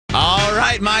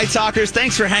right, My Talkers,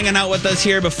 thanks for hanging out with us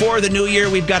here before the new year.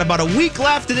 We've got about a week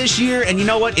left of this year, and you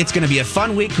know what? It's going to be a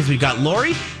fun week because we've got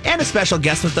Lori and a special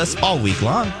guest with us all week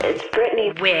long. It's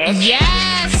Brittany with...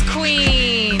 Yes,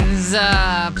 queens,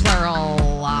 plural.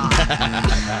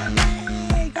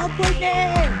 Go Brittany!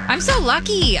 I'm so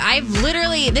lucky. I've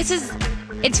literally,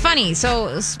 it's funny.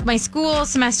 So my school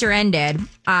semester ended.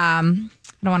 I don't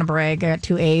want to brag. I got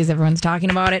 2 A's. Everyone's talking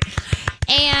about it.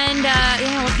 And,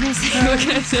 what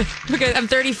can I say? Okay, I'm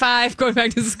 35, going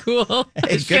back to school.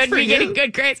 I should be getting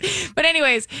good grades. But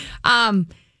anyways,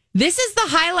 this is the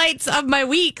highlights of my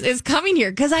week is coming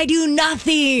here because I do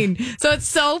nothing. So it's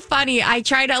so funny. I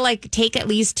try to take at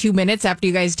least 2 minutes after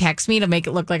you guys text me to make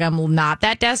it look like I'm not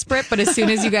that desperate. But as soon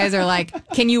as you guys are like,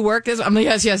 can you work this? I'm like,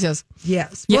 yes.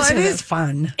 Yes. Well, it is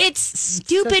fun. It's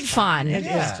stupid fun. It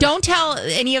is. Don't tell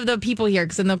any of the people here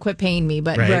because then they'll quit paying me.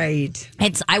 But right.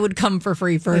 I would come for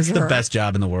free for It's sure. the best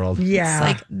job in the world.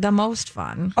 Yeah. It's the most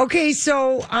fun. Okay,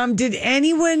 so did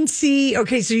anyone see...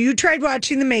 Okay, so you tried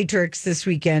watching The Matrix this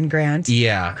weekend, Grant.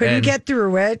 Yeah. Couldn't get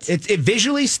through it. It's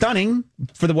visually stunning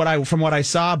from what I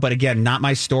saw, but again, not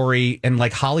my story. And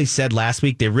like Holly said last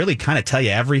week, they really kind of tell you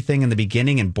everything in the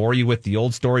beginning and bore you with the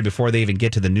old story before they even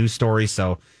get to the new story.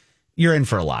 So you're in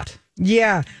for a lot.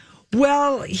 Yeah.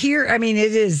 Well, here,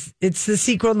 it's the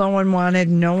sequel no one wanted,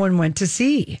 no one went to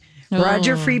see. Oh.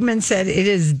 Roger Friedman said it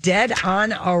is dead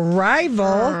on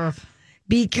arrival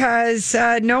because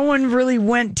no one really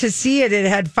went to see it. It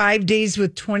had 5 days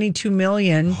with 22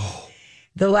 million.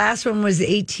 The last one was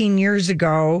 18 years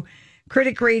ago.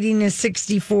 Critic rating is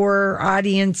 64.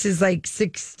 Audience is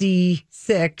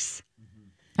 66.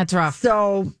 That's rough.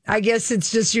 So I guess it's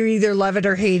just you either love it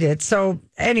or hate it. So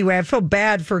anyway, I feel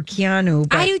bad for Keanu.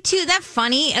 But I do too. That's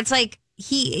funny. It's like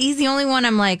he's the only one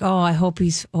I'm like, oh, I hope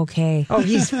he's okay. Oh,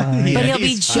 he's fine. But he'll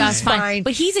be just fine.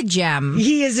 But he's a gem.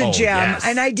 He is a gem. Yes.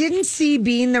 And I didn't see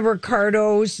Being the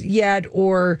Ricardos yet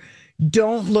or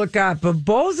Don't Look Up. But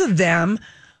both of them,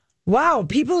 wow,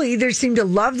 people either seem to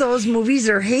love those movies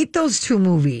or hate those two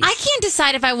movies. I can't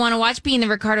decide if I want to watch Being the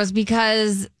Ricardos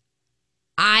because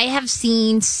I have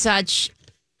seen such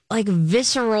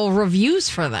visceral reviews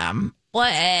for them.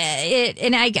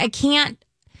 And I can't.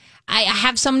 I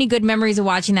have so many good memories of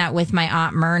watching that with my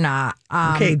Aunt Myrna.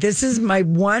 Okay, this is my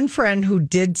one friend who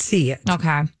did see it.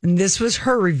 Okay. And this was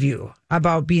her review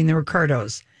about Being the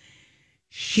Ricardos.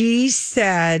 She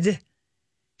said,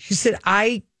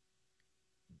 I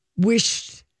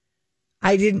wished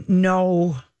I didn't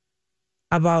know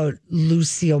about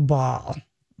Lucille Ball.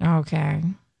 Okay.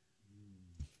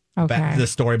 Okay. The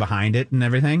story behind it and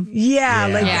everything. Yeah,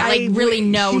 I really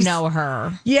know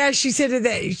her. Yeah, she said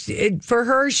that for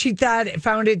her, she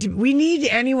found it. We need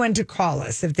anyone to call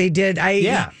us if they did.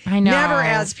 I know. Never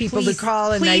ask people to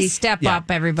call. And please step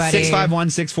up, everybody.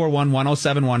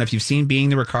 651-641-1071. If you've seen Being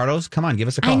the Ricardos, come on, give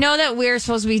us a call. I know that we're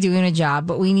supposed to be doing a job,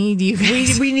 but we need you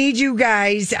guys. We need you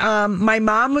guys. My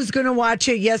mom was going to watch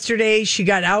it yesterday. She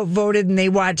got outvoted, and they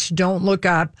watched Don't Look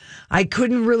Up. I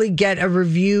couldn't really get a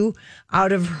review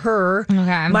out of her.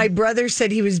 Okay. My brother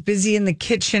said he was busy in the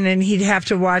kitchen and he'd have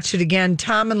to watch it again.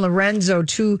 Tom and Lorenzo,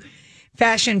 two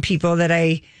fashion people that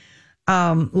I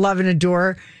love and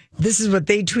adore. This is what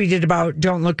they tweeted about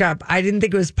Don't Look Up. I didn't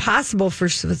think it was possible for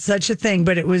such a thing,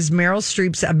 but it was Meryl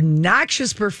Streep's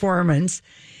obnoxious performance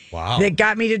that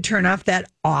got me to turn off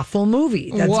that awful movie.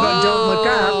 That's about Don't Look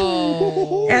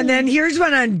Up. And then here's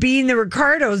one on Being the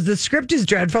Ricardos. The script is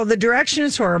dreadful. The direction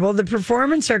is horrible. The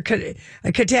performance are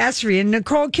a catastrophe. And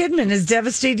Nicole Kidman is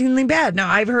devastatingly bad.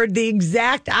 Now, I've heard the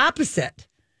exact opposite.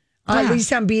 At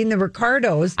least on Being the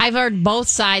Ricardos. I've heard both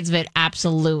sides of it,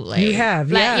 absolutely. You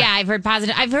have, yeah. Yeah, I've heard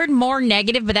positive. I've heard more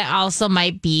negative, but that also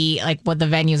might be what the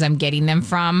venues I'm getting them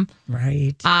from.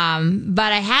 Right.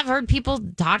 But I have heard people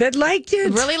talk that liked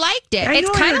it. Really liked it. It's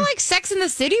kind of like Sex in the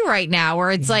City right now,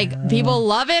 where it's people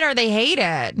love it or they hate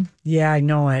it. Yeah, I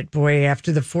know it. Boy,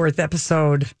 after the 4th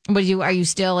episode. Are you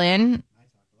still in?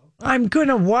 I'm going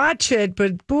to watch it,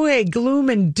 but boy, gloom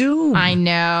and doom. I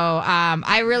know.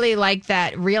 I really like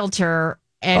that realtor.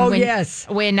 And yes.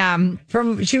 When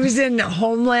she was in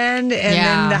Homeland and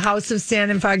then The House of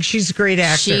Sand and Fog. She's a great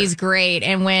actor. She's great.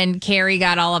 And when Carrie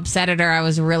got all upset at her, I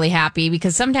was really happy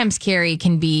because sometimes Carrie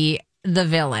can be the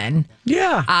villain.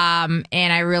 Yeah.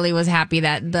 And I really was happy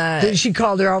that she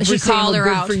called her out for saying,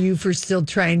 good for you for still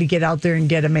trying to get out there and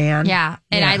get a man. Yeah.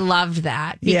 And I loved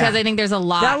that because I think there's a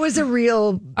lot. That was a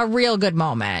real good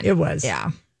moment. It was. Yeah.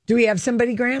 Do we have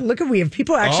somebody, Grant? Look, we have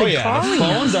people actually calling. The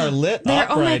phones are lit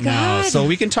up right now. So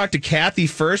we can talk to Kathy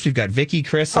first. We've got Vicky,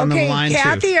 Chris on the line,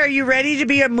 Kathy, are you ready to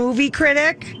be a movie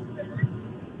critic?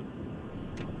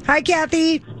 Hi,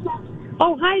 Kathy.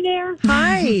 Oh, hi there.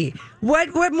 Hi.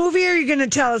 What movie are you going to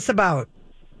tell us about?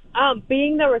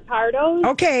 Being the Ricardos.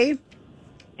 Okay.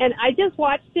 And I just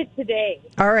watched it today.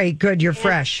 All right, good. You're And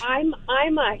fresh. I'm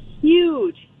a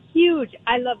huge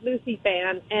I Love Lucy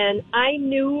fan, and I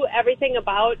knew everything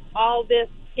about all this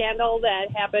scandal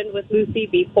that happened with Lucy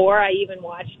before I even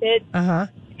watched it. Uh-huh.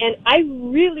 And I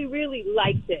really, really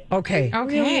liked it. Okay. I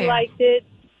really liked it.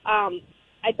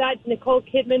 I thought Nicole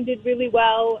Kidman did really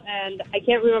well, and I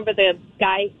can't remember the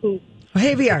guy the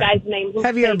guy's name.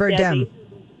 Javier Bardem.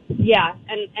 Yeah,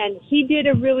 and he did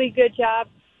a really good job,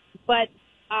 but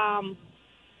and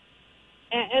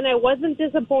I wasn't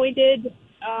disappointed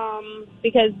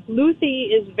because Lucy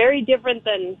is very different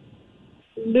than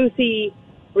Lucy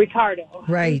Ricardo.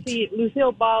 Right.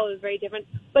 Lucille Ball is very different,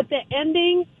 but the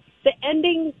ending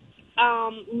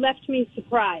left me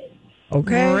surprised.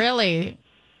 Okay. Really?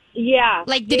 Yeah.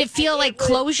 Like, did it feel like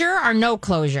closure or no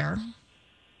closure?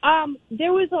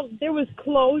 There was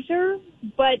closure,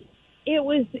 but it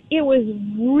was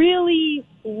really,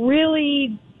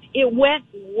 really, it went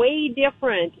way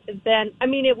different than, I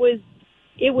mean, it was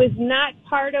not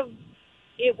part of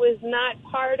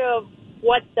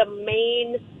what the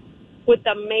main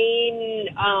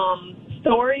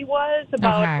story was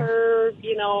about her,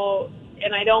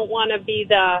 and I don't want to be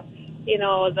the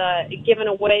giving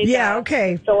away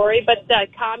the story, but the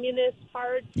communist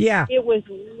part, it was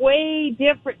way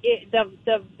different.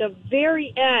 The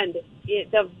very end,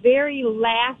 the very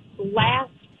last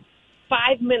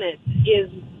 5 minutes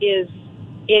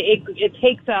it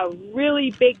takes a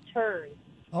really big turn.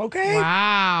 Okay.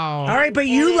 Wow. All right, but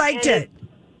you liked it.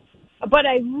 But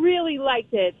I really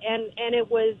liked it, and it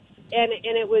was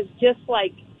just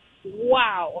like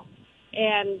wow,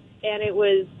 and it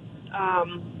was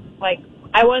like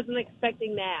I wasn't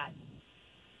expecting that.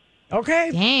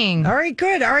 Okay. Dang. All right,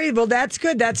 good. All right, well that's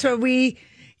good. That's what we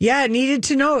needed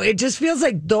to know. It just feels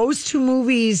like those two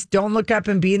movies, Don't Look Up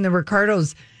and Being the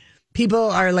Ricardos, people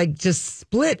are like just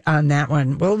split on that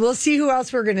one. Well, we'll see who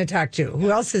else we're going to talk to. Who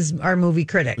else is our movie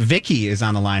critic? Vicky is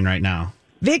on the line right now.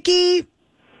 Vicky.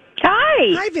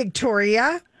 Hi. Hi,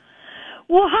 Victoria.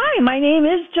 Well, hi. My name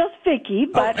is just Vicky,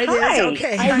 but it hi. is?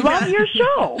 Okay. I love your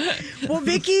show. Well,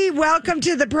 Vicky, welcome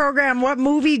to the program. What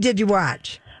movie did you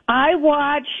watch? I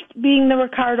watched Being the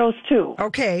Ricardos too.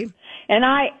 Okay. And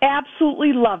I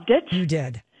absolutely loved it. You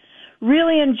did.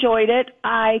 Really enjoyed it.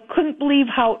 I couldn't believe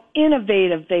how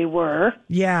innovative they were.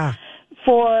 Yeah.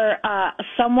 For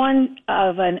someone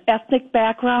of an ethnic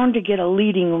background to get a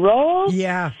leading role.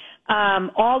 Yeah.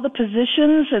 All the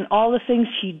positions and all the things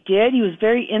he did. He was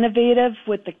very innovative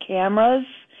with the cameras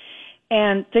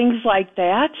and things like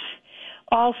that.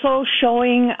 Also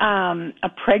showing a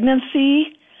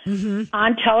pregnancy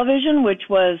on television, which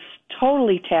was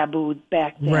totally tabooed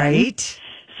back then. Right.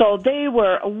 So they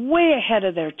were way ahead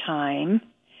of their time.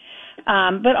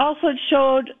 But also it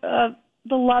showed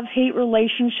the love-hate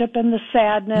relationship and the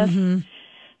sadness.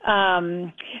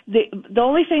 The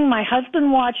only thing, my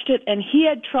husband watched it and he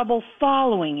had trouble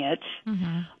following it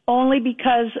only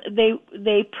because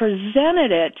they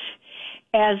presented it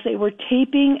as they were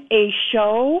taping a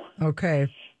show. Okay.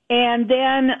 And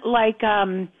then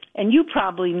and you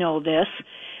probably know this,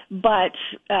 but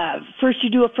first you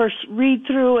do a first read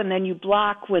through and then you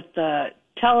block with the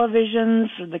televisions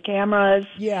or the cameras.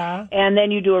 Yeah. And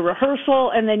then you do a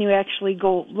rehearsal and then you actually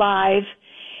go live.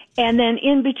 And then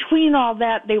in between all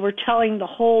that, they were telling the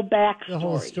whole backstory. The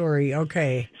whole story,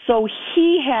 okay. So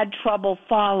he had trouble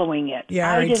following it.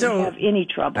 Yeah, I didn't have any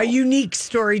trouble. A unique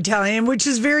storytelling, which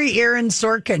is very Aaron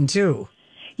Sorkin, too.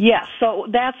 Yes, so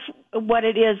that's what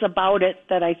it is about it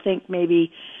that I think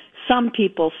maybe some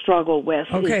people struggle with,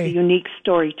 is the unique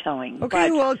storytelling.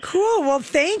 Okay, well, cool. Well,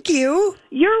 thank you.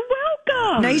 You're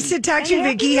welcome. Nice to talk to you,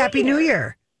 Vicki. Happy New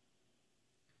Year.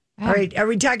 All right, are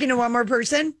we talking to one more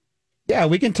person? Yeah,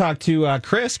 we can talk to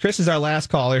Chris. Chris is our last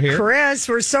caller here. Chris,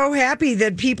 we're so happy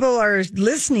that people are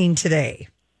listening today.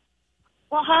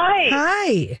 Well, hi.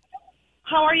 Hi.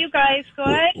 How are you guys?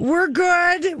 Good? We're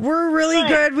good. We're really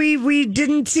good. We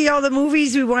didn't see all the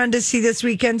movies we wanted to see this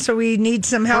weekend, so we need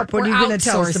some help. What are you going to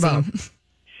tell us about?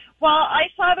 Well, I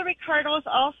saw the Ricardos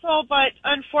also, but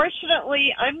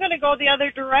unfortunately, I'm going to go the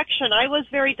other direction. I was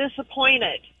very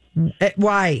disappointed.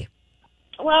 Why?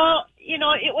 Well, you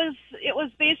know, it was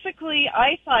basically,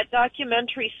 I thought,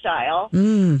 documentary style.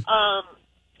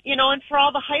 You know, and for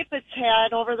all the hype it's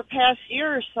had over the past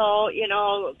year or so, you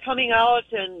know, coming out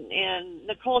and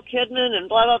Nicole Kidman and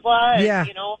blah, blah, blah. Yeah. And,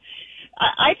 you know,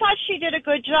 I thought she did a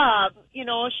good job. You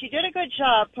know, she did a good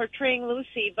job portraying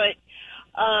Lucy, but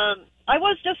I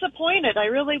was disappointed. I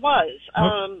really was.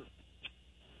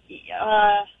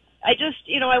 I just,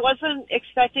 I wasn't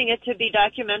expecting it to be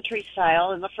documentary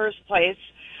style in the first place.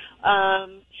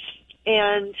 And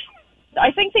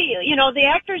I think the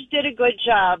actors did a good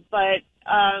job, but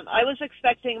I was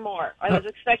expecting more. I was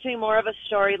expecting more of a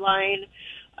storyline.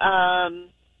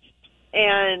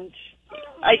 And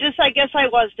I guess I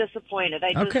was disappointed.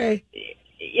 Okay.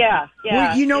 Yeah.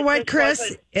 Well, you know what,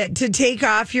 Chris? To take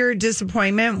off your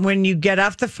disappointment, when you get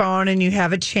off the phone and you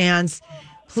have a chance,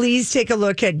 please take a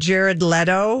look at Jared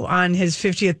Leto on his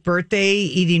 50th birthday,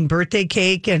 eating birthday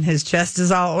cake, and his chest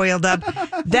is all oiled up.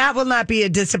 That will not be a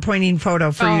disappointing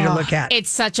photo for you to look at. It's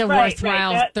such a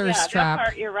worthwhile thirst trap. That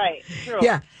part, you're right. True.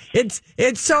 Yeah. It's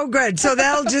so good. So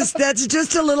that's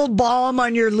just a little balm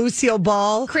on your Lucille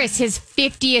Ball. Chris, his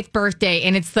 50th birthday,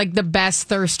 and it's like the best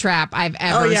thirst trap I've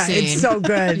ever seen. It's so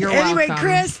good. Anyway, welcome.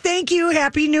 Chris, thank you.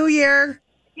 Happy New Year.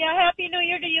 Yeah, Happy New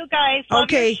Year to you guys. Love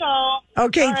your show.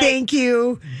 Okay, right. Thank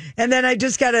you. And then I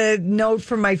just got a note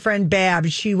from my friend Bab.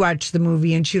 She watched the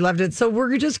movie and she loved it. So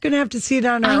we're just going to have to see it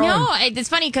on our own. I know. It's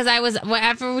funny because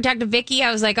after we talked to Vicky,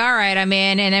 I was like, all right, I'm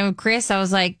in. And then with Chris, I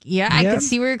was like, I can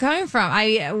see where you're coming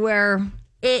from.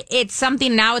 It's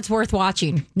something now it's worth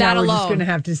watching. That alone. We're just going to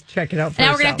have to check it out for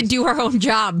now ourselves. We're going to have to do our own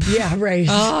job. Yeah, right.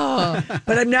 Oh.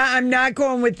 But I'm not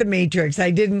going with The Matrix. I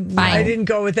didn't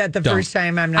go with that first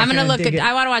time. I'm going to look at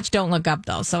I want to watch Don't Look Up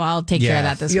though, so I'll take care of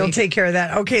that this week. You'll take care of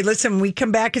that. Okay, listen, we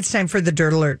come back, it's time for the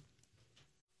Dirt Alert.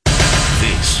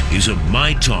 This is a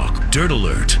My Talk Dirt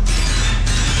Alert.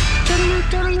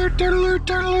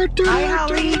 Hi,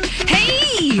 Holly.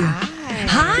 Hey.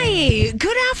 Hi.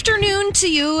 Good afternoon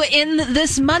to you in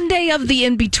this Monday of the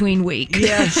in-between week.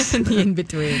 Yes. The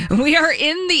in-between. We are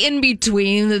in the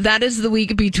in-between. That is the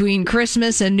week between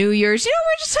Christmas and New Year's.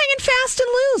 We're just hanging fast and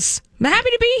loose. I'm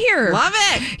happy to be here. Love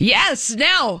it. Yes.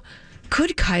 Now,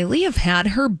 could Kylie have had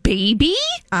her baby?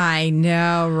 I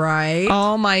know, right?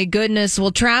 Oh, my goodness.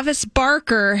 Well, Travis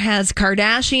Barker has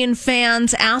Kardashian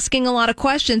fans asking a lot of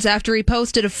questions after he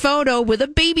posted a photo with a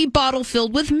baby bottle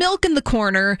filled with milk in the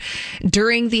corner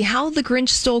during the How the Grinch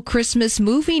Stole Christmas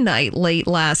movie night late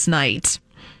last night.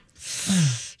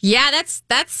 Yeah,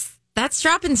 that's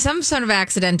dropping some sort of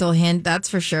accidental hint, that's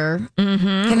for sure.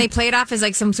 Mm-hmm. Can they play it off as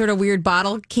like some sort of weird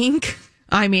bottle kink?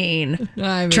 I mean,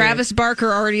 Travis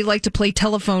Barker already liked to play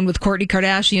telephone with Kourtney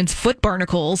Kardashian's foot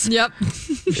barnacles. Yep.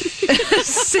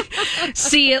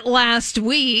 See it last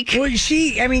week. Well,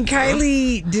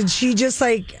 Kylie, did she just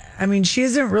she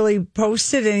hasn't really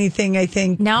posted anything, I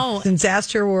think, since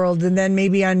Astroworld. And then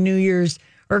maybe on New Year's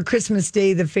or Christmas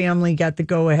Day, the family got the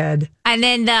go-ahead. And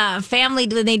then the family,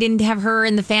 they didn't have her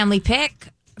in the family pic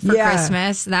for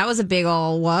Christmas. That was a big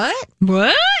old what?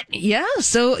 Yeah,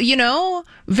 so,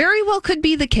 very well could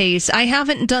be the case. I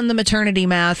haven't done the maternity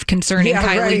math concerning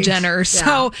Kylie Jenner,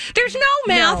 so there's no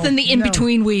math in the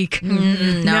in-between week.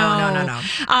 Mm-hmm.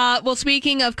 No. Well,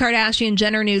 speaking of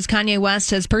Kardashian-Jenner news, Kanye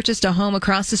West has purchased a home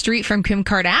across the street from Kim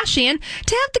Kardashian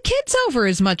to have the kids over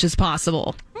as much as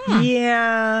possible.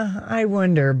 Yeah, I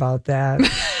wonder about that.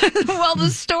 Well, the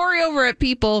story over at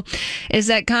People is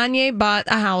that Kanye bought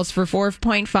a house for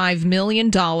 $4.5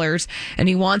 million and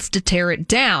he wants to tear it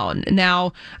down.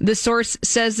 Now, the source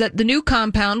says that the new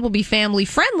compound will be family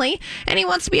friendly and he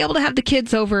wants to be able to have the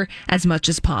kids over as much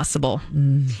as possible.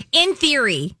 In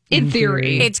theory,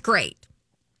 it's great.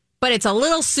 But it's a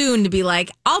little soon to be like,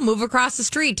 I'll move across the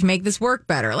street to make this work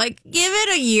better. Like, give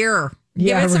it a year.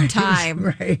 Give it some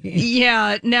time. Right.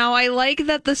 Yeah. Now, I like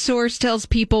that the source tells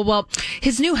People, well,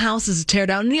 his new house is a tear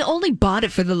down and he only bought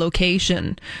it for the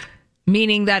location,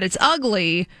 meaning that it's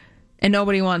ugly and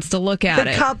nobody wants to look at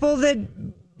it. The couple that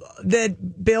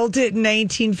built it in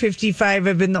 1955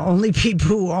 have been the only people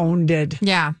who owned it.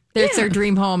 Yeah. It's their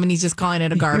dream home, and he's just calling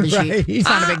it a garbage heap. It's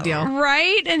not a big deal.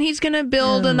 Right? And he's going to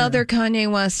build another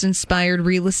Kanye West-inspired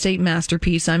real estate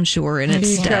masterpiece, I'm sure, and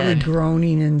he's probably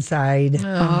groaning inside.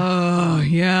 Oh,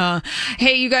 yeah.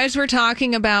 Hey, you guys were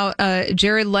talking about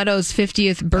Jared Leto's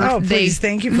 50th birthday. Oh, please,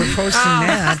 thank you for posting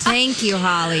that. Thank you,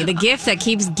 Holly. The gift that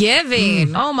keeps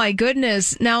giving. Oh, my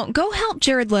goodness. Now, go help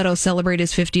Jared Leto celebrate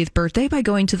his 50th birthday by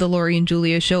going to the Lori and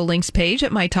Julia Show links page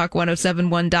at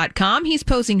mytalk1071.com. He's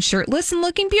posing shirtless and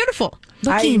looking beautiful.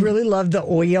 I really love the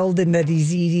oiled and that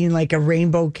he's eating like a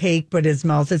rainbow cake, but his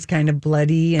mouth is kind of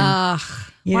bloody. And,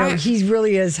 he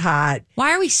really is hot.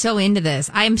 Why are we so into this?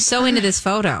 I am so into this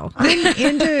photo. I'm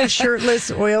into a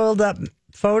shirtless, oiled up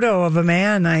photo of a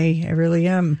man. I really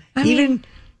am.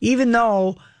 Even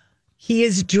though he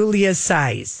is Julia's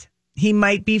size, he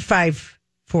might be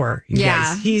 5'4".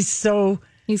 Guys.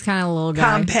 He's kind of a little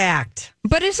guy. Compact.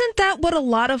 But isn't that what a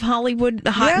lot of Hollywood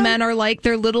hot men are like?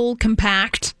 They're little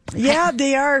compact. Yeah,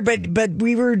 they are. But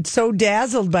we were so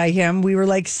dazzled by him. We were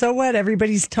like, so what?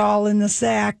 Everybody's tall in the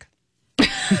sack.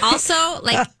 Also,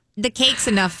 like, the cake's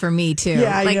enough for me, too.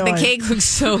 Yeah, like, the cake looks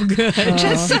so good.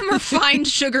 Just some refined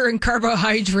sugar and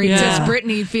carbohydrates as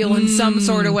Brittany feeling some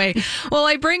sort of way. Well,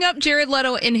 I bring up Jared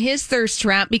Leto in his thirst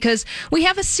trap because we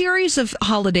have a series of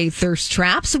holiday thirst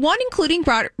traps, one including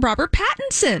Robert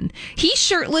Pattinson. He's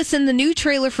shirtless in the new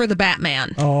trailer for The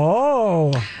Batman.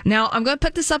 Oh. Now, I'm going to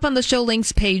put this up on the show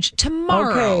links page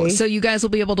tomorrow, so you guys will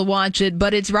be able to watch it.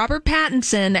 But it's Robert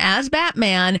Pattinson as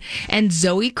Batman and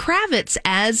Zoe Kravitz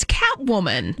as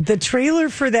Catwoman. The trailer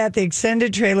for that, the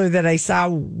extended trailer that I saw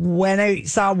when I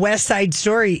saw West Side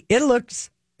Story, it looks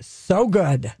so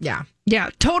good. Yeah. Yeah,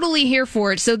 totally here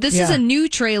for it. So this is a new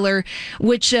trailer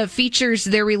which features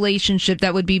their relationship,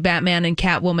 that would be Batman and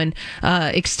Catwoman,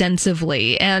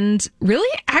 extensively. And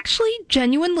really, actually,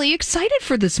 genuinely excited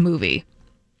for this movie.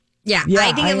 Yeah,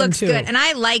 I think it looks good. And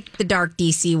I like the dark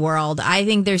DC world. I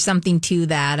think there's something to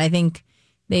that. I think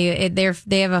they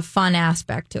have a fun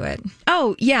aspect to it.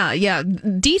 Oh, yeah.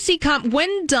 DC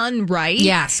when done right.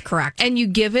 Yes, correct. And you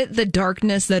give it the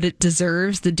darkness that it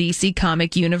deserves, the DC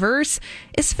comic universe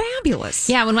is fabulous.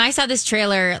 Yeah, when I saw this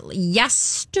trailer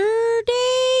yesterday,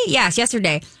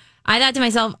 I thought to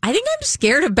myself, I think I'm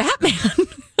scared of Batman.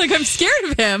 Like, I'm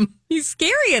scared of him. He's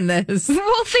scary in this.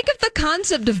 Well, think of the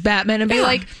concept of Batman and be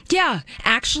like, yeah,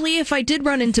 actually, if I did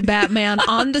run into Batman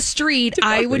on the street,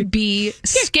 I would be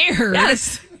scared.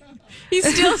 Yes. He's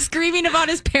still screaming about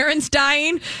his parents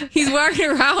dying. He's walking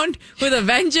around with a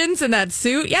vengeance in that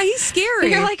suit. Yeah, he's scary.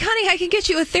 And you're like, honey, I can get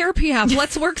you a therapy app.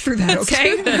 Let's work through that,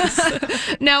 okay?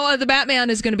 Now, The Batman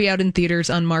is going to be out in theaters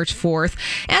on March 4th.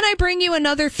 And I bring you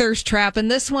another thirst trap.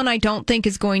 And this one I don't think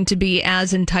is going to be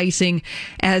as enticing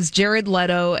as Jared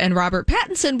Leto and Robert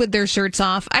Pattinson with their shirts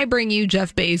off. I bring you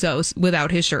Jeff Bezos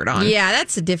without his shirt on. Yeah,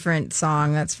 that's a different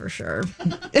song. That's for sure.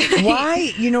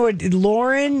 Why? You know what,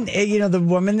 Lauren, the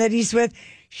woman that he's with,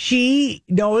 she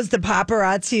knows the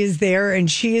paparazzi is there and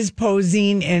she is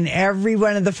posing in every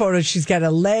one of the photos. She's got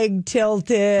a leg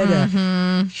tilted.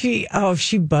 She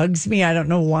bugs me. I don't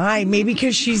know why. Maybe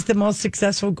because she's the most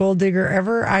successful gold digger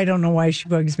ever. I don't know why she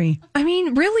bugs me. I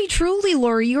mean, really, truly,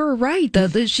 Lori, you're right.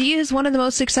 She is one of the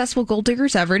most successful gold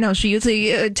diggers ever. Now, she is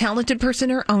a talented person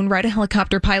in her own right, a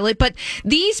helicopter pilot. But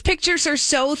these pictures are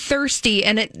so thirsty,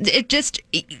 and it just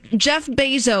Jeff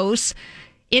Bezos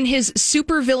in his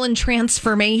supervillain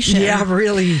transformation. Yeah,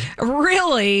 really.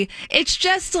 Really. It's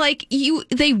just like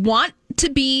they want to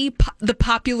be the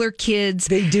popular kids.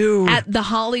 They do. At the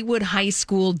Hollywood high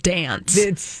school dance.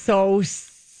 It's so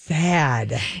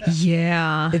sad.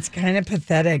 Yeah. It's kind of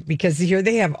pathetic because here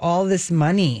they have all this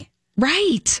money.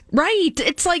 Right.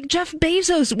 It's like, Jeff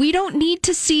Bezos, we don't need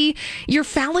to see your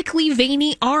phallically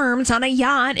veiny arms on a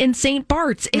yacht in St.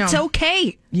 Bart's. It's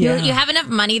okay. Yeah. You have enough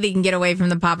money that you can get away from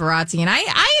the paparazzi. And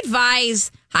I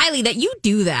advise highly that you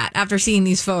do that after seeing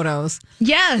these photos.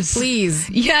 Yes. Please.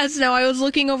 Yes. Now, I was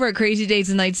looking over at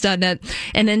crazydaysandnights.net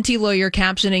and NT Lawyer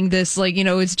captioning this like,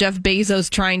 it's Jeff Bezos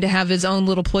trying to have his own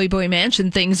little Playboy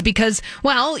Mansion things because,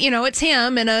 well, it's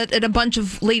him and a bunch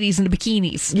of ladies in the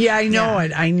bikinis. Yeah, I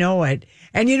know it.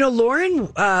 And,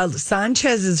 Lauren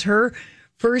Sanchez is her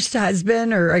first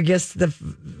husband, or I guess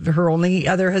her only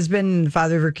other husband,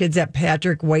 father of her kids, at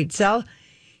Patrick Whitesell.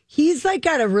 He's like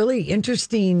got a really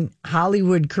interesting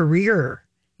Hollywood career.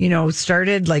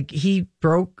 Started like he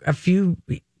broke a few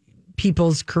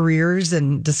people's careers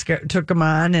and took them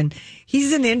on, and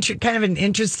he's kind of an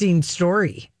interesting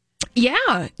story.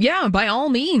 Yeah, by all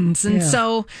means. And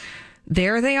so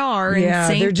there they are in St.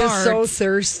 Bart's. They're just so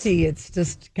thirsty. It's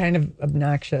just kind of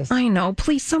obnoxious. I know.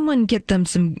 Please, someone get them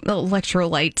some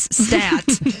electrolytes stat.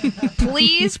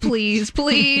 Please.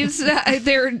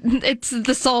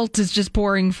 The salt is just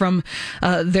pouring from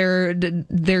their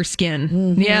skin.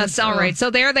 Mm-hmm. Yes. All right. So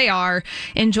there they are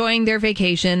enjoying their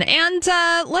vacation. And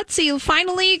let's see.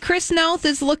 Finally, Chris Noth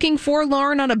is looking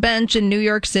forlorn on a bench in New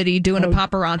York City doing a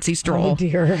paparazzi stroll. Oh,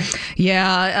 dear.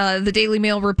 Yeah. The Daily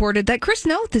Mail reported that Chris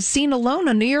Noth is seen alone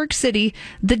in New York City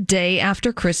the day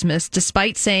after Christmas,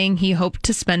 despite saying he hoped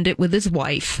to spend it with his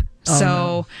wife.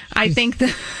 I think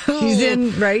that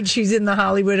she's in the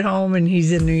Hollywood home and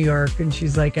he's in New York, and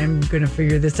she's like, I'm going to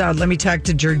figure this out. Let me talk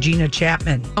to Georgina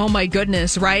Chapman. Oh my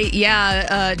goodness, right?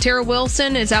 Yeah. Tara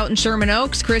Wilson is out in Sherman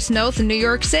Oaks, Chris Noth in New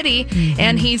York City,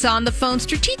 and he's on the phone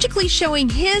strategically showing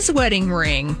his wedding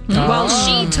ring while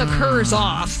she took hers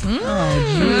off.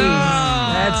 Oh, geez.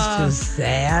 That's just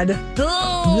sad.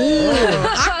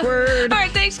 Awkward. All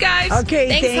right, thanks, guys.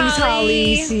 Okay, thanks,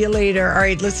 Holly. See you later. All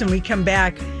right, listen, we come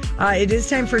back. It is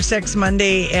time for Sex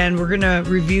Monday, and we're going to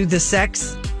review the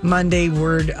Sex Monday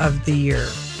word of the year.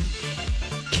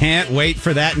 Can't wait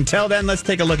for that. Until then, let's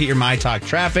take a look at your My Talk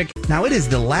traffic. Now, it is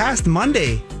the last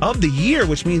Monday of the year,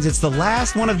 which means it's the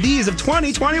last one of these of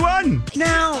 2021.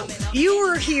 Now, you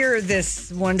were here this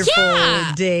wonderful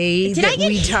day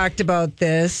we talked about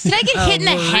this. Did I get hit in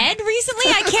the head recently?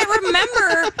 I can't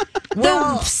remember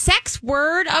the sex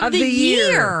word of the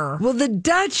year. Well, the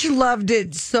Dutch loved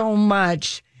it so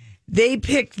much. They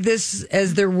picked this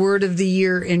as their word of the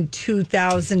year in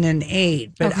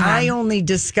 2008, but I only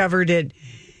discovered it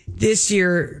this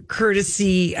year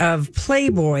courtesy of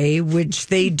Playboy, which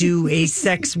they do a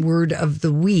sex word of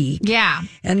the week. Yeah.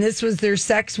 And this was their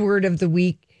sex word of the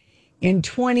week in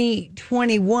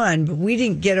 2021, but we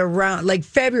didn't get around, like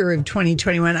February of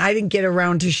 2021, I didn't get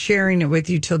around to sharing it with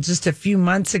you till just a few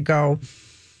months ago.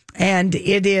 And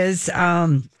it is, let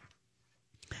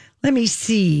me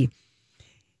see.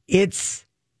 It's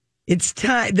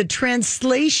time. The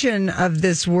translation of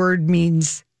this word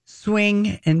means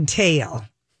swing and tail,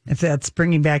 if that's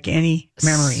bringing back any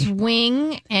memory.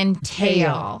 Swing and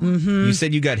tail. Mm-hmm. You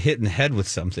said you got hit in the head with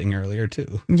something earlier,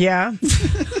 too. Yeah.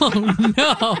 Oh,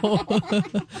 no.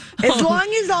 As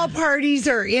long as all parties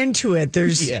are into it,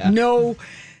 there's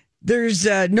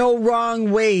no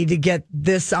wrong way to get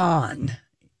this on,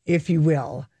 if you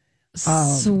will.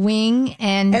 Swing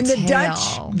and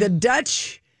tail. The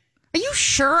Dutch. Are you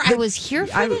sure I was here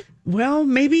for it? Well,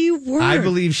 maybe you were. I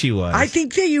believe she was. I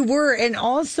think that you were. And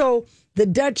also, the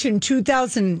Dutch in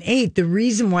 2008, the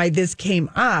reason why this came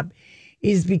up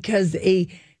is because a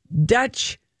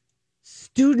Dutch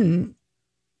student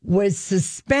was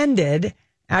suspended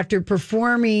after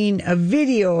performing a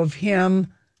video of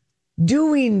him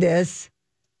doing this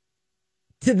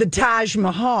to the Taj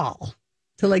Mahal,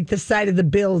 to like the side of the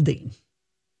building.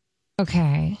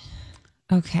 Okay.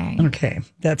 Okay,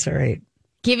 that's all right.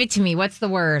 Give it to me. What's the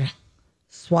word?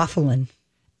 Swaffling.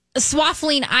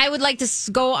 Swaffling. I would like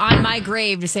to go on my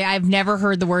grave to say I've never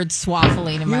heard the word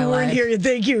swaffling in my life. You weren't here.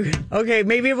 Thank you. Okay,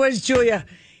 maybe it was Julia.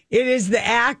 It is the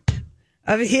act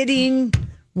of hitting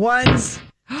one's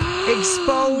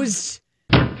exposed,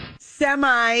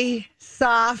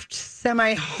 semi-soft,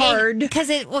 semi-hard because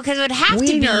it would have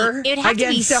wiener to be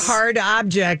against a hard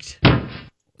object.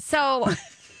 So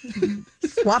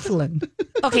swaffling.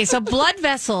 Okay, so blood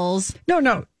vessels. No.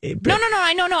 No.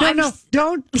 I know. No,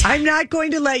 don't. I'm not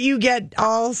going to let you get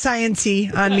all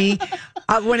sciencey on me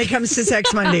when it comes to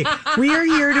Sex Monday. We are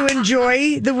here to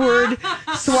enjoy the word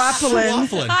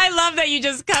swaffling. I love that you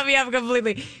just cut me up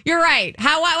completely. You're right.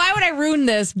 Why would I ruin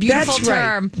this beautiful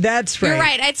term? Right. That's right. You're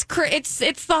right. It's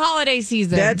the holiday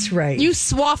season. That's right. You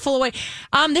swaffle away.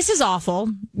 This is awful.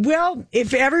 Well,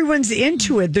 if everyone's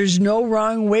into it, there's no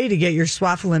wrong way to get your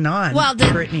swaffling on. Well,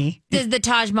 Brittany, does the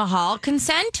Taj Mahal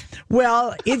consent?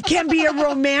 Well, it can be a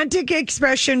romantic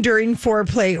expression during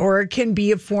foreplay, or it can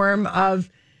be a form of,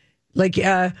 like,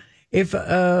 if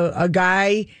a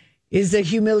guy is a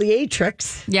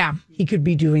humiliatrix. Yeah, he could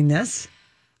be doing this.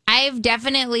 I've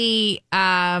definitely.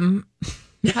 How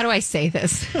do I say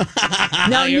this?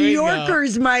 Now, New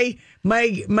Yorkers, my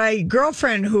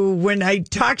girlfriend, who, when I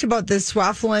talked about this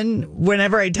swaffling,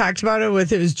 whenever I talked about it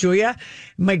with, it was Julia,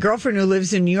 my girlfriend who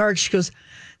lives in New York, she goes,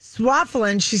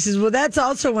 swaffling. She says, well, that's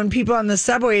also when people on the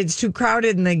subway, it's too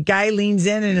crowded and the guy leans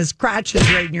in and his crotch is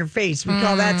right in your face. We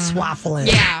call that swaffling.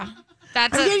 Yeah.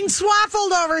 I'm getting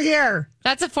swaffled over here.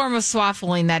 That's a form of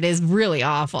swaffling that is really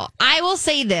awful. I will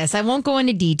say this. I won't go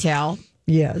into detail.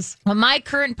 Yes. Well, my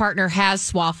current partner has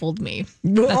swaffled me.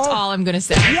 That's all I'm going to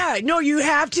say. Yeah, no, you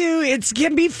have to. It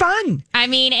can be fun. I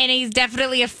mean, and he's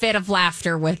definitely a fit of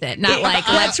laughter with it. Not like,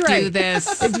 let's do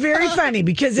this. It's very funny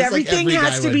because everything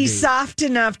has to be soft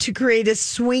enough to create a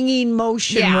swinging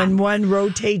motion when one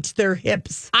rotates their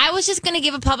hips. I was just going to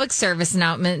give a public service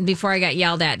announcement before I got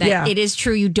yelled at that it is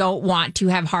true you don't want to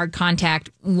have hard contact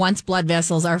once blood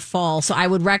vessels are full. So I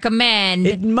would recommend...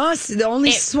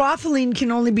 swaffling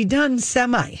can only be done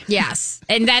semi. Yes.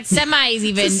 And that semi is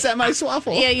even... It's a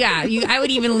semi-swaffle. Yeah. I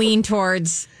would even lean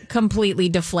towards completely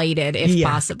deflated if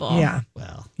possible. Yeah.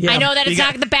 Well, I know that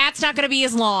the bat's not going to be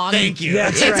as long. Thank you.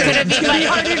 That's right. It's going to be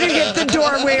harder to get the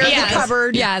doorway or the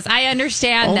cupboard. Yes, I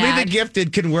understand that. Only the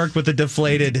gifted can work with a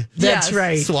deflated. That's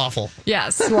right. Swaffle.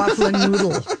 Yes. Swaffling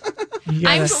noodle.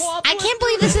 I can't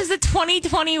believe this is a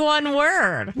 2021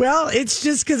 word. Well, it's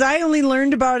just because I only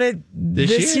learned about it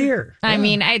this year. I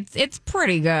mean, it's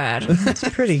pretty good. It's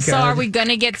pretty good. So are we going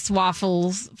to get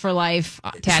swaffles for life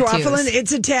tattoos? Swaffling,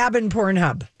 it's a tab in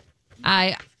Pornhub.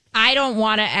 I don't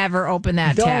want to ever open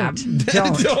that tab.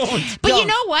 Don't. But you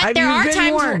know what? There are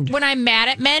times when I'm mad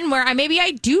at men where maybe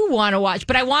I do want to watch,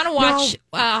 but I want to watch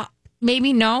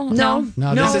maybe no.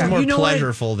 This is more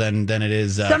pleasurable than it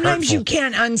is. Sometimes hurtful. you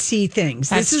can't unsee things.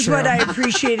 That's this is true. what I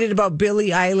appreciated about Billie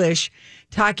Eilish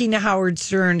talking to Howard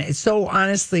Stern so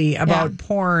honestly about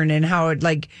porn and how it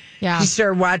she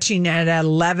started watching at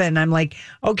 11. I'm like,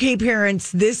 okay,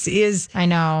 parents, this is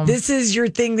your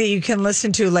thing that you can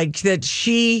listen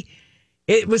to.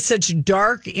 It was such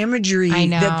dark imagery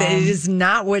that it is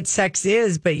not what sex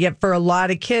is, but yet for a lot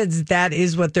of kids, that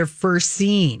is what they're first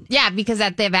seeing. Yeah, because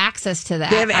they have access to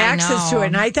that. They have access to it.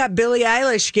 And I thought Billie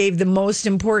Eilish gave the most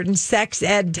important sex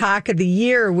ed talk of the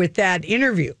year with that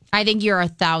interview. I think you're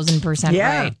 1,000%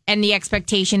 right. And the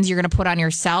expectations you're going to put on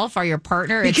yourself or your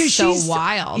partner, it's so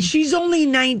wild. She's only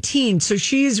 19, so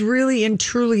she's really and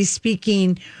truly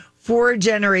speaking for a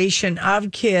generation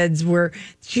of kids where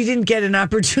she didn't get an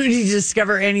opportunity to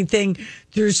discover anything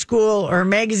through school or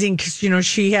magazine because,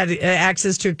 she had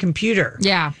access to a computer.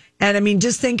 Yeah. And I mean,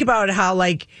 just think about how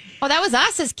that was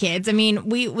us as kids. I mean,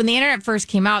 when the internet first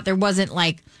came out, there wasn't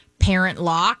parent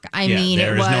lock.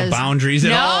 There was no boundaries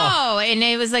at all. No, and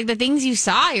it was the things you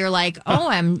saw, you're like,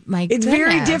 my It's goodness.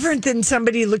 very different than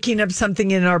somebody looking up something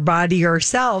in our body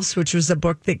ourselves, which was a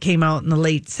book that came out in the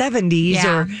late 70s,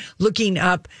 or looking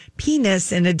up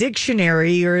penis in a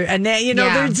dictionary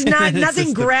there's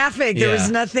nothing graphic. There was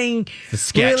nothing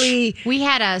really. We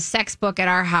had a sex book at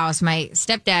our house. My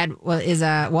stepdad was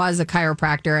a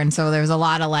chiropractor, and so there was a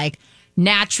lot of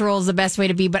natural is the best way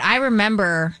to be. But I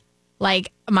remember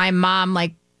my mom,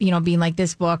 being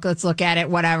this book, let's look at it,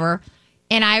 whatever.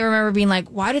 And I remember being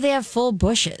why do they have full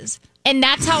bushes? And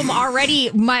that's how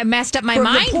already messed up my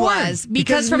mind was.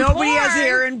 Because from nobody porn, has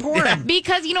hair in porn.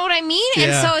 Because you know what I mean? Yeah.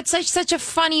 And so it's such a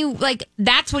funny,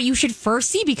 that's what you should first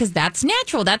see because that's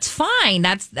natural. That's fine.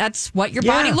 That's what your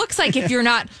body looks like if you're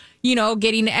not,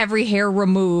 getting every hair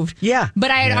removed. Yeah.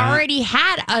 But I had already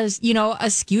had a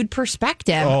skewed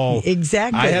perspective. Oh,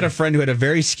 exactly. I had a friend who had a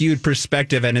very skewed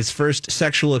perspective, and his first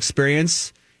sexual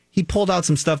experience, he pulled out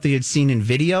some stuff that he had seen in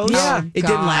videos. Yeah. It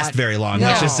didn't last very long. No.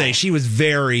 Let's just say she was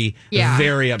very,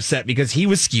 very upset because he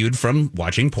was skewed from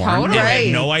watching porn. Totally. And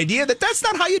had no idea that's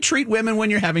not how you treat women when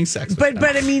you're having sex with them.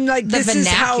 But I mean, this is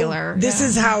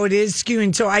how it is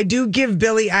skewing. So I do give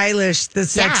Billie Eilish the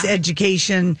sex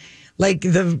education,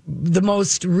 the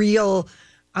most real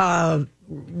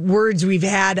words we've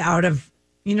had out of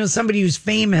somebody who's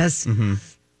famous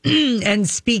and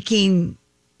speaking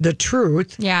the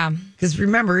truth. Yeah. Because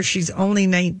remember, she's only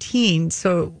 19.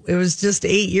 So it was just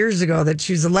 8 years ago that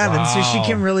she was 11. Wow. So she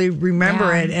can really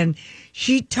remember it. And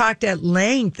she talked at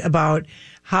length about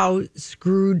how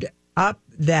screwed up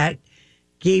that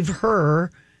gave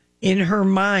her in her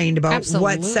mind about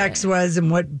what sex was and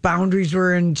what boundaries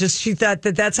were. And just she thought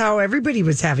that's how everybody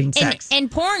was having sex. And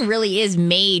porn really is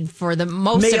made for the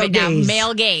most of it now,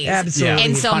 male gaze. Absolutely. Yeah,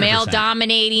 and so 100%. male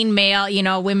dominating,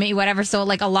 male, women, whatever. So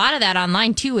a lot of that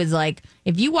online too is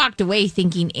if you walked away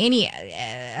thinking any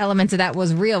elements of that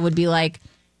was real would be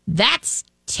that's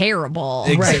terrible.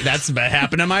 Right. That's what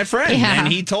happened to my friend. Yeah.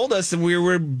 And he told us and we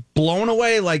were blown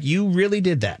away you really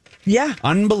did that. Yeah.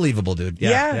 Unbelievable, dude.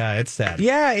 Yeah, it's sad.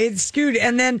 Yeah, it's skewed.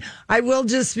 And then I will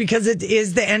just, because it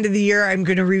is the end of the year, I'm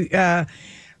going to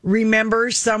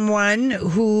remember someone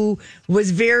who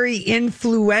was very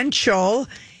influential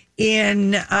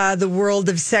in the world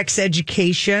of sex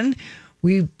education.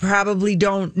 We probably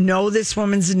don't know this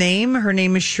woman's name. Her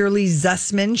name is Shirley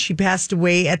Zussman. She passed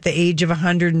away at the age of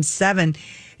 107.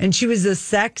 And she was a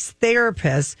sex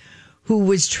therapist who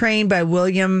was trained by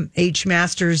William H.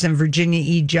 Masters and Virginia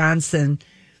E. Johnson,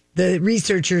 the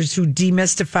researchers who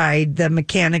demystified the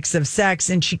mechanics of sex.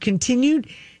 And she continued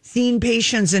seeing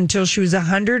patients until she was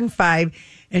 105.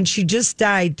 And she just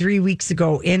died 3 weeks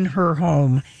ago in her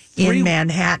home in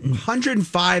Manhattan.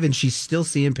 105 and she's still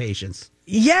seeing patients.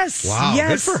 Yes. Wow.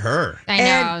 Yes. Good for her. I know.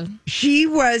 And she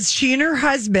and her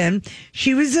husband,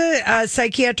 she was a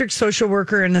psychiatric social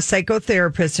worker and a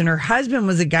psychotherapist, and her husband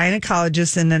was a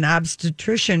gynecologist and an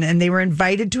obstetrician, and they were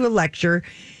invited to a lecture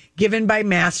given by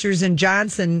Masters and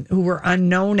Johnson, who were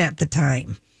unknown at the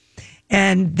time.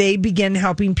 And they began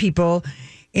helping people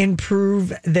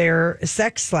improve their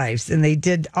sex lives. And they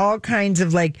did all kinds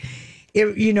of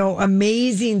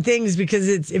amazing things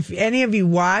because if any of you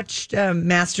watched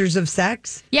Masters of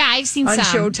Sex. Yeah, I've seen on some.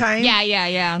 Showtime.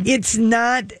 Yeah. It's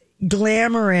not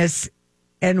glamorous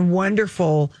and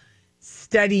wonderful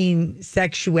studying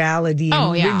sexuality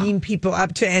and rigging people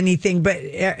up to anything but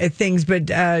things.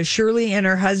 But Shirley and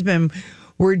her husband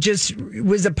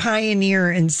was a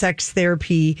pioneer in sex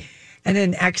therapy and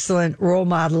an excellent role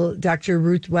model. Dr.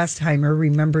 Ruth Westheimer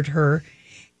remembered her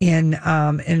in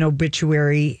an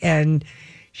obituary, and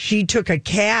she took a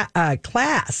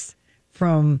class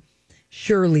from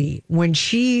Shirley, when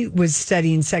she was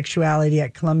studying sexuality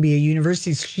at Columbia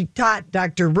University, she taught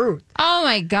Dr. Ruth. Oh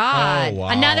my God. Oh, wow.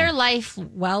 Another life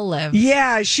well lived.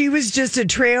 Yeah, she was just a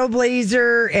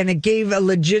trailblazer, and it gave a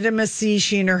legitimacy,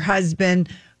 she and her husband,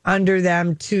 under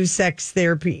them to sex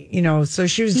therapy, so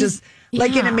she was just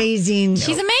like an amazing.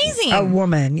 She's amazing. A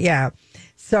woman, yeah.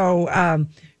 So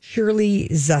Shirley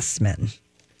Zussman.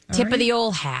 Tip of the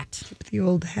old hat. Tip of the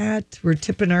old hat. We're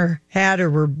tipping our hat or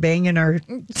we're banging our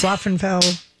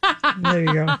Sloffenfeld. There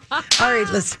you go. All right,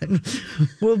 listen.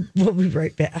 We'll be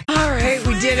right back. All right,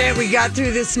 we did it. We got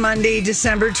through this Monday,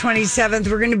 December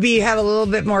 27th. We're going to have a little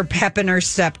bit more pep in our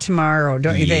step tomorrow,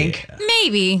 don't you think?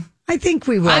 Maybe. I think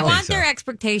we will. I want their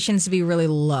expectations to be really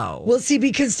low. We'll see,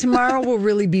 because tomorrow will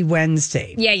really be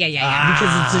Wednesday. Yeah.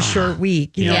 Because it's a short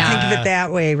week. Think of it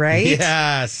that way, right?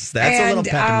 Yes. That's a little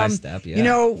pep in my step.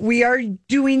 Yeah. We are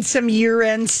doing some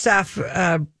year-end stuff,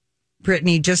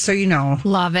 Brittany, just so you know.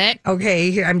 Love it.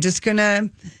 Okay, I'm just going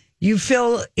to... You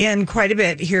fill in quite a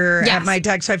bit here at My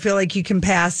Talk, so I feel like you can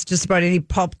pass just about any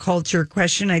pulp culture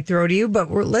question I throw to you, but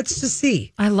let's just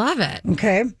see. I love it.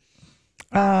 Okay.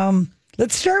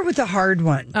 Let's start with a hard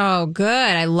one. Oh, good.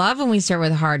 I love when we start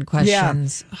with hard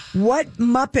questions. Yeah. What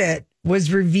Muppet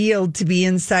was revealed to be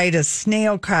inside a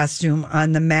snail costume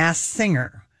on The Masked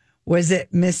Singer? Was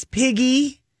it Miss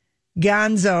Piggy,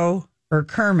 Gonzo, or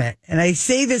Kermit? And I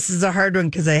say this is a hard one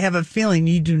because I have a feeling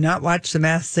you do not watch The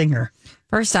Masked Singer.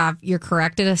 First off, you're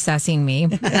correct at assessing me.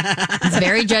 It's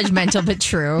very judgmental, but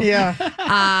true. Yeah.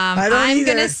 I'm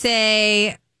going to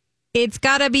say it's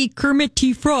got to be Kermit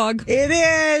T. Frog. It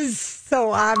is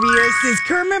so obvious. Is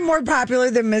Kermit more popular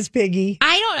than Miss Piggy?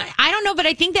 I don't know, but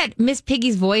I think that Miss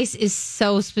Piggy's voice is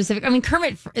so specific. I mean,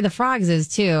 Kermit the Frog's is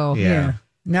too. Yeah.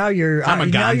 Now you're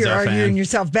arguing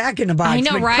yourself back in a box. I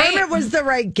know, right? Kermit was the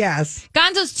right guess.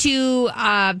 Gonzo's too.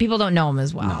 People don't know him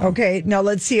as well. Okay, now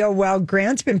let's see how well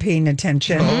Grant's been paying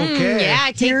attention. Okay. Yeah,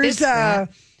 I take this.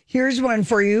 Here's one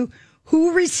for you.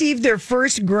 Who received their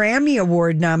first Grammy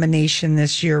Award nomination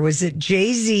this year? Was it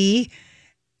Jay-Z,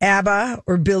 ABBA,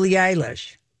 or Billie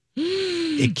Eilish?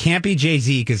 It can't be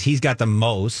Jay-Z because he's got the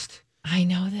most. I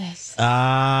know this.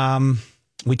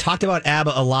 We talked about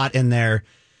ABBA a lot in their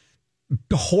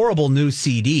horrible new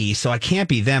CD, so I can't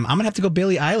be them. I'm going to have to go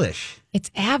Billie Eilish. It's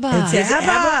ABBA. It's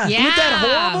ABBA. Yeah. With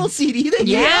that horrible CD that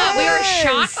we were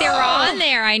shocked they were on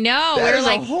there. I know. That we were is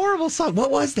like, a horrible song.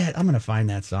 What was that? I'm going to find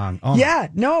that song. Oh, yeah,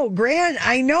 no, Grant,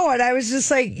 I know it. I was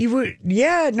just like, it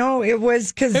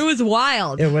was because... It was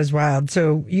wild. It was wild.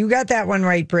 So you got that one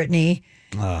right, Brittany.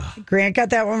 Grant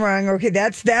got that one wrong. Okay,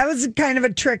 that was kind of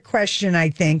a trick question, I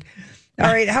think. All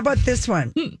right, how about this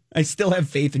one? I still have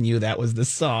faith in you. That was the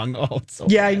song. Oh, it's so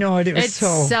yeah, bad. I know it. It's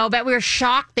so bad. We were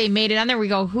shocked they made it on there. We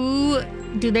go, who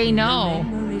do they know?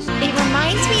 It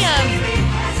reminds me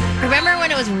of, remember when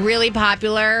it was really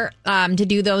popular to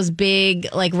do those big,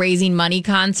 like, raising money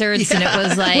concerts? Yeah. And it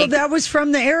was like... Well, that was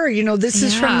from the era. This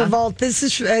is from the vault. This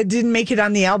is didn't make it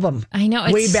on the album. I know.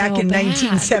 It's way back so in bad.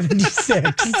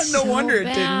 1976. No wonder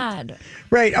it didn't.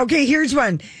 Right. Okay, here's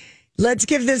one. Let's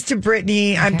give this to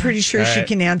Brittany. Okay. I'm pretty sure she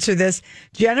can answer this.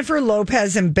 Jennifer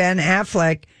Lopez and Ben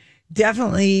Affleck,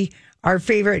 definitely our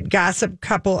favorite gossip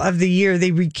couple of the year.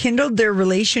 They rekindled their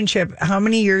relationship how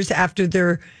many years after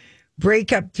their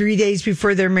breakup, 3 days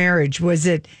before their marriage? Was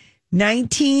it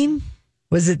 19?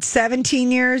 Was it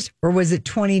 17 years? Or was it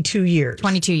 22 years?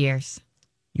 22 years.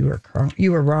 You were wrong.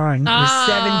 It was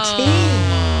 17.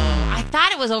 I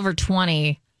thought it was over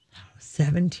 20.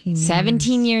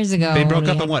 17 years ago. They broke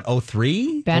up in what,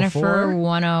 03?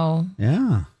 Bennifer 10.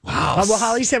 Yeah. Wow. Well,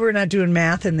 Holly said we're not doing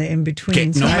math in the in between.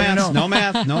 Okay, so no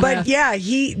math. But yeah,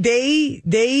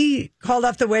 they called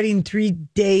off the wedding 3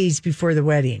 days before the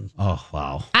wedding. Oh,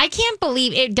 wow. I can't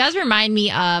believe it does remind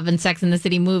me of in Sex and the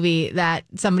City movie that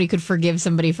somebody could forgive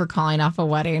somebody for calling off a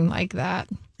wedding like that.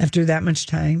 After that much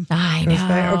time. I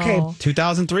know. Okay.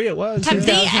 2003 it was.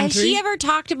 Has she ever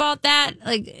talked about that,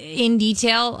 like, in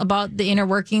detail, about the inner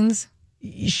workings?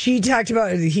 She talked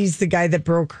about he's the guy that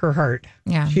broke her heart.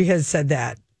 Yeah. She has said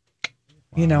that.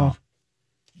 Wow.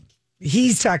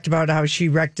 He's talked about how she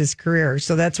wrecked his career.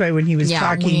 So that's why when he was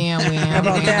talking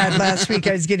about that last week,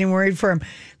 I was getting worried for him.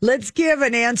 Let's give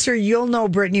an answer. You'll know,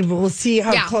 Brittany, but we'll see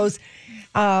how close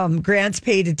Grant's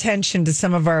paid attention to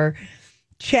some of our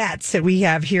chats that we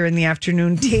have here in the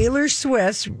afternoon. Taylor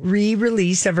Swift's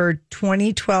re-release of her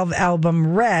 2012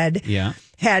 album Red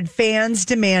had fans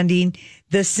demanding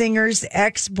the singer's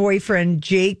ex-boyfriend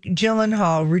Jake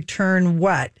Gyllenhaal return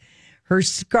what? Her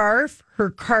scarf, her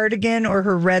cardigan, or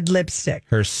her red lipstick?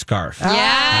 Her scarf.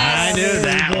 Yes. I knew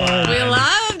that one. We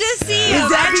love to see Is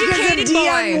that because of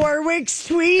Dionne Warwick's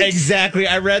tweet? Exactly.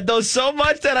 I read those so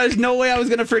much that there's no way I was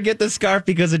going to forget the scarf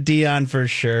because of Dionne for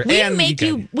sure.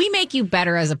 We make you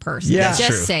better as a person. Yeah, just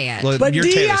true. Say it. Well, but you're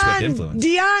Taylor Swift influence.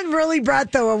 Dionne really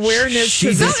brought the awareness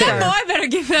to the scarf. I better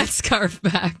give that scarf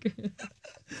back.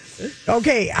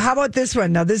 Okay, how about this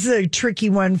one? Now, this is a tricky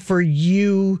one for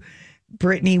you,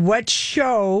 Brittany. What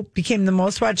show became the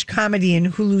most watched comedy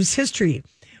in Hulu's history?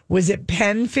 Was it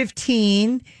Pen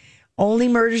 15, Only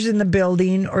Murders in the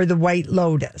Building, or The White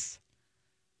Lotus?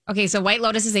 Okay, so White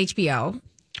Lotus is HBO.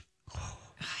 Oh,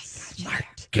 smart.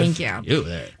 Thank you.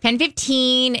 Pen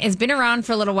 15 has been around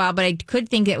for a little while, but I could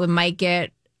think it might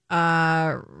get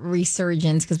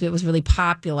resurgence because it was really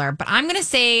popular. But I'm going to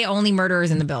say Only Murderers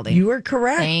in the Building. You were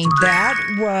correct. Thank you.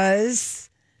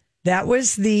 That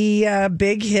was the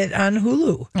big hit on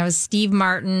Hulu. That was Steve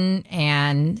Martin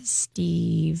and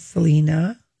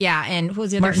Selena. Yeah, and who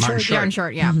was the other? Martin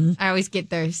Short. Yeah. Mm-hmm. I always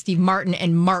get there. Steve Martin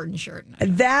and Martin Short.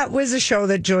 That was a show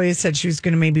that Julia said she was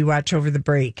going to maybe watch over the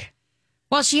break.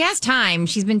 Well, she has time.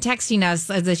 She's been texting us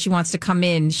that she wants to come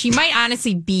in. She might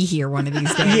honestly be here one of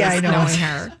these days. Yeah, I know. Knowing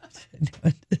her.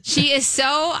 She is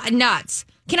so nuts.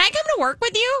 Can I come to work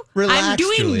with you? Relax, I'm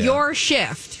doing Julia. Your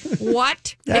shift.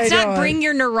 What? It's not bring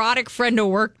your neurotic friend to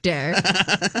work day.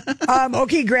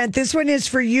 Okay, Grant, this one is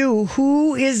for you.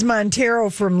 Who is Montero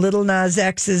from Lil Nas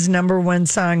X's #1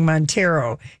 song,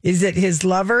 Montero? Is it his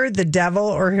lover, the devil,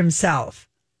 or himself?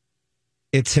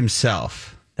 It's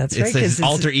himself. That's right. It's his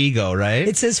alter ego, right?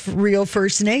 It's his real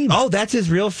first name. Oh, that's his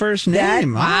real first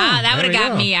name. That would have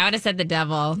got me. I would have said the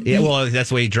devil. Yeah, well, that's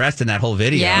the way he dressed in that whole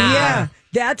video. Yeah.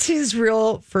 That's his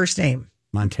real first name.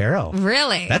 Montero.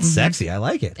 Really? That's sexy. I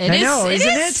like it. I know, isn't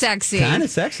it? Sexy. Kind of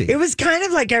sexy. It was kind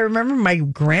of like, I remember my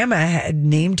grandma had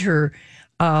named her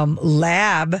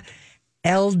lab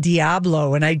El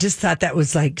Diablo, and I just thought that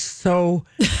was like so,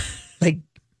 like,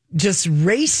 just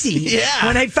racy. Yeah.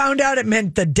 When I found out it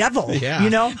meant the devil, you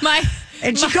know?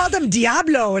 And she called him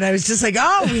Diablo, and I was just like,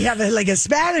 oh, we have a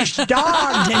Spanish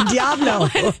dog named Diablo.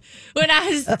 When I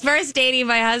was first dating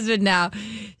my husband now,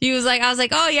 I was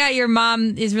like, oh yeah, your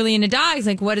mom is really into dogs.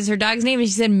 Like, what is her dog's name? And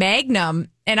she said Magnum.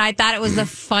 And I thought it was the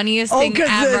funniest thing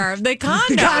ever. The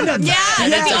condom. Yeah,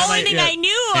 that's the only thing I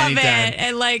knew of it.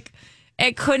 And like,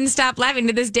 I couldn't stop laughing.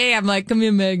 To this day, I'm like, come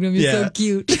here, Magnum. You're so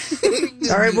cute.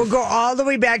 All right, we'll go all the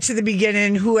way back to the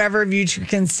beginning. Whoever of you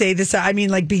can say this. I mean,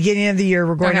 like beginning of the year,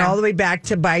 we're going all the way back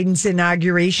to Biden's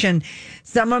inauguration.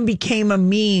 Someone became a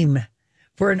meme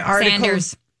for an article.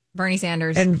 Bernie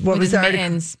Sanders. And what was the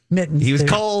article? Mittens. He was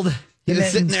cold. He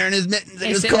was sitting there in his mittens. It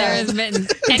was cold.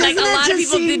 And like a lot of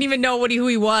people didn't even know who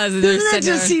he was. Doesn't that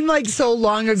just seem like so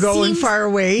long ago and far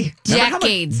away?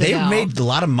 Decades ago. They made a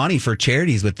lot of money for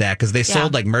charities with that because they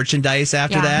sold like merchandise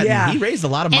after that. Yeah. And he raised a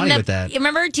lot of money with that.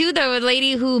 Remember too, the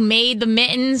lady who made the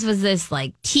mittens was this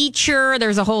like teacher.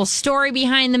 There's a whole story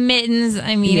behind the mittens.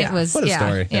 I mean, it was what a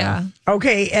story. Yeah.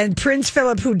 Okay, and Prince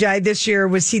Philip, who died this year,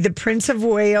 was he the Prince of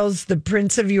Wales, the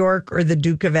Prince of York, or the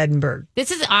Duke of Edinburgh?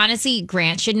 This is honestly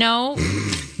Grant should know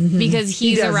because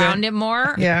he's around it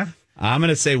more. Yeah. I'm going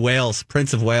to say Wales,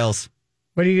 Prince of Wales.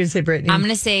 What are you going to say, Brittany? I'm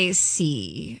going to say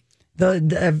C.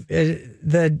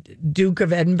 The Duke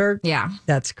of Edinburgh? Yeah.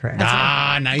 That's correct.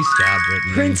 Nice job,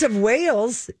 Brittany. Prince of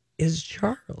Wales is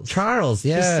Charles. Charles,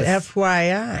 yes. Just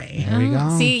FYI. There we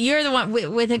go. See, you're the one,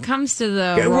 when it comes to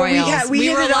the royals, we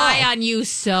rely on you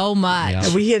so much.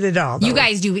 Yeah. We hit it all, though. You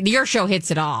guys do, your show hits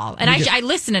it all. And I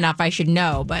listen enough, I should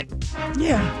know, but.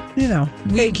 Yeah,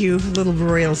 thank you. Little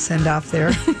royal send-off there.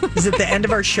 Is it the end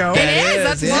of our show? It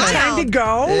is. That's time to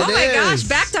go. Oh my gosh,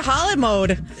 back to Holland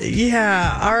mode.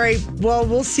 Yeah, all right. Well,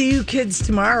 we'll see you kids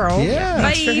tomorrow. Yeah.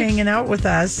 Thanks for hanging out with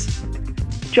us.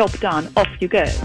 Job done. Off you go.